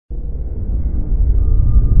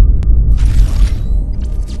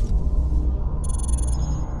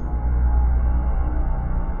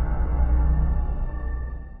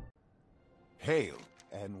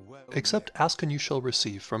Accept Ask and You Shall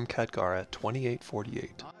Receive from Khadgar at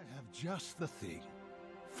 2848. I have just the thing.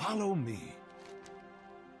 Follow me.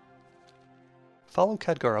 Follow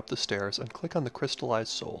Khadgar up the stairs and click on the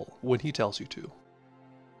Crystallized Soul when he tells you to.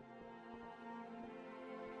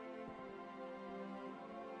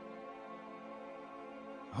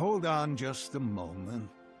 Hold on just a moment.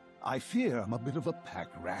 I fear I'm a bit of a pack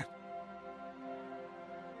rat.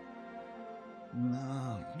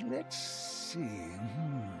 Now, let's see.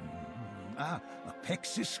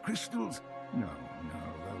 Apexis crystals? No,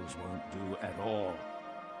 those won't do at all.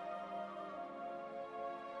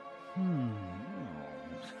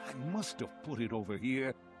 I must have put it over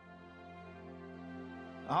here.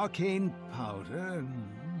 Arcane powder.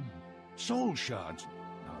 Soul shards.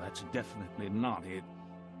 No, that's definitely not it.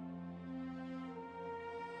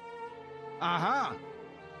 Aha!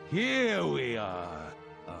 Here we are.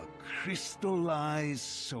 A crystallized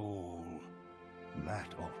soul. That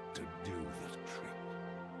ought to do the trick.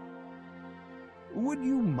 Would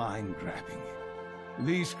you mind grabbing it?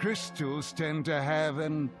 These crystals tend to have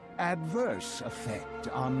an adverse effect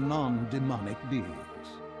on non-demonic beings.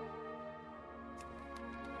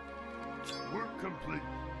 Work complete.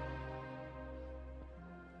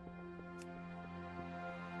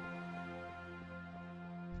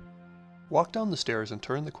 Walk down the stairs and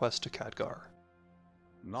turn the quest to Khadgar.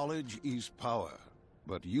 Knowledge is power,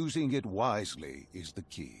 but using it wisely is the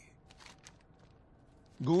key.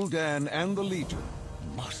 Gul'dan and the Legion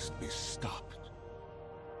must be stopped.